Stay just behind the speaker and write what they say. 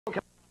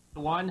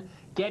1.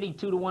 Getty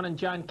 2-1 on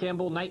John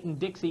Campbell. Knight and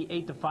Dixie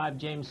 8-5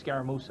 James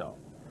Scaramuso.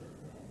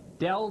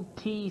 Del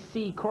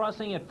TC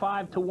Crossing at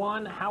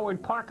 5-1.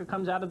 Howard Parker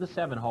comes out of the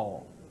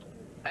 7-hole.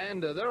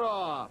 And they're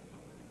off.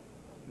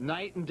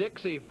 Knight and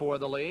Dixie for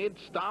the lead.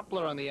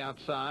 Stoppler on the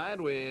outside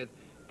with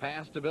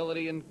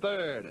Passability in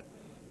third.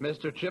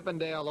 Mr.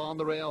 Chippendale on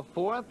the rail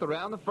fourth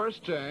around the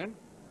first turn.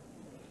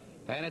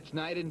 And it's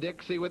Knight and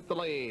Dixie with the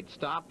lead.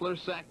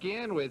 Stoppler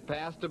second with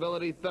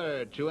Passability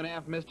third.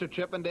 2.5 Mr.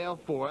 Chippendale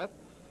fourth.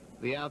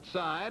 The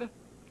outside,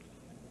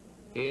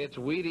 it's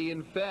Weedy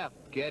in fifth.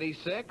 Getty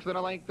sixth, and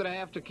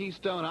 1.5 to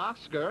Keystone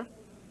Oscar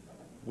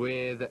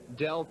with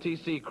Del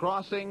TC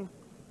Crossing,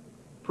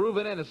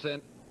 Proven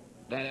Innocent,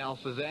 and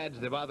Elsa's Edge.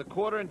 They're by the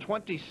quarter in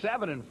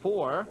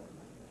 27-4.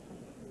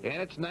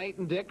 And it's Knight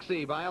and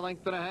Dixie by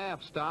 1.5.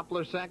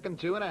 Stoppler second,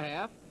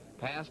 2.5.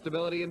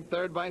 Passability in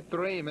third by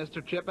 3.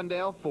 Mr.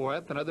 Chippendale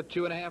fourth. Another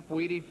 2.5.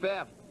 Weedy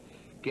fifth.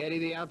 Getty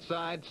the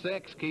outside,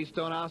 6.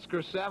 Keystone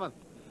Oscar 7th.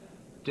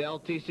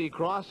 Del TC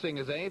Crossing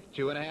is 8th.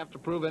 2.5 to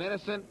Proven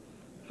Innocent.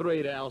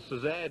 3 to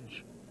Elsa's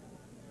Edge.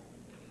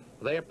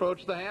 They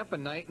approach the half,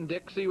 and Knight and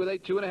Dixie with a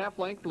 2.5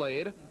 length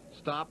lead.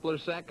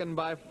 Stoppler second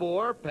by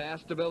 4.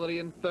 Passability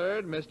in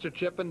third. Mr.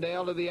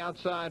 Chippendale to the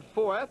outside,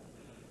 4th.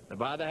 And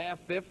by the half,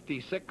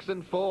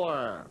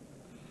 56-4.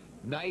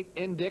 Knight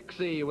and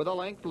Dixie with a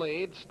length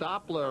lead.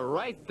 Stoppler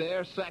right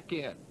there,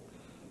 second.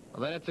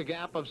 Well, then it's a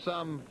gap of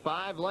some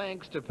 5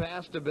 lengths to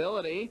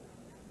Passability.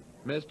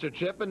 Mr.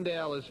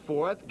 Chippendale is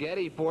 4th.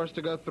 Getty forced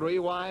to go 3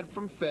 wide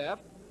from 5th.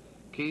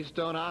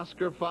 Keystone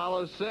Oscar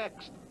follows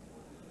 6th.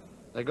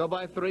 They go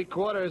by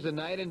 3/4, and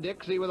Knight and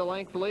Dixie with a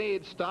length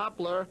lead.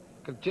 Stoppler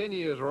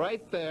continues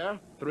right there,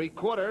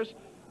 3/4,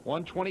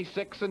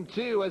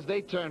 126-2 as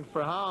they turn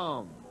for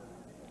home.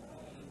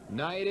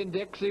 Knight and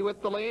Dixie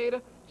with the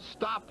lead.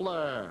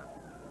 Stoppler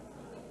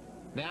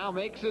now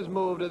makes his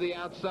move to the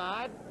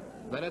outside.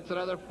 Then it's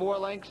another 4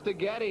 lengths to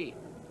Getty.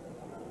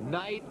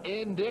 Knight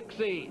and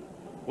Dixie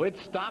with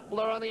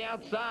Stoppler on the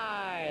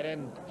outside,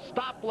 and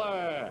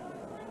Stoppler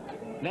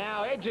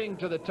now edging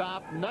to the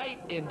top. Knight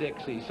and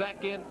Dixie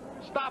second.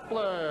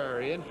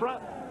 Stoppler in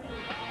front.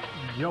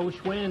 Joe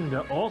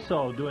Schwind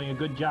also doing a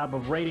good job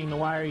of rating the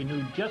wire. He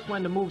knew just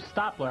when to move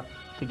Stoppler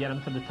to get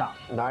him to the top.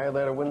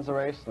 Annihilator wins the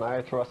race.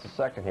 Niatrus is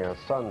second here.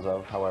 Sons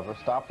of, however.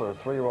 Stoppler, a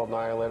 3-year-old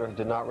Annihilator,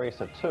 did not race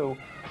at 2.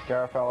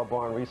 Garofalo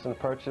born recent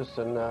purchase,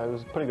 and it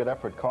was a pretty good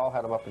effort. Carl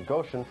had him up at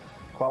Goshen.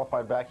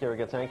 Qualified back here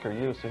against Anchor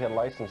Use, so he had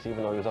license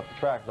even though he was up the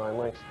track, 9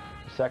 lengths.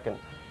 Second,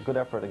 good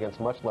effort against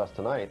much less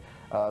tonight.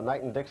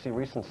 Knight and Dixie,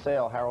 recent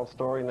sale. Harold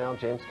Story now.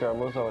 James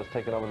Scaramuso has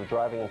taken over the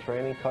driving and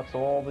training. Cuts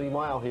all the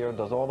mile here,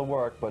 does all the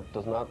work, but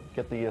does not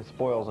get the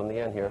spoils in the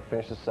end here.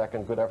 Finishes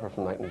second. Good effort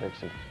from Knight and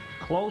Dixie.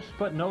 Close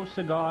but no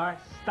cigar.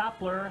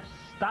 Stoppler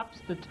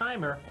stops the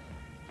timer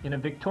in a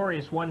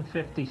victorious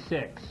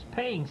 156,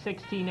 paying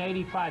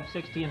 $16.80,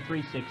 $5.60, and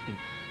 $3.60.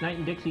 Knight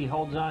and Dixie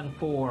holds on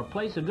for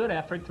place a good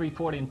effort,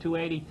 $3.40 and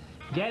 $2.80.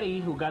 Getty,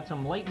 who got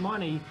some late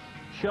money,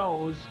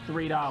 shows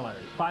 $3.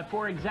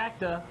 5-4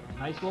 Exacta,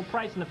 nice little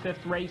price in the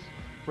 5th race,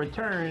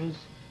 returns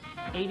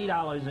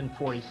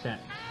 $80.40.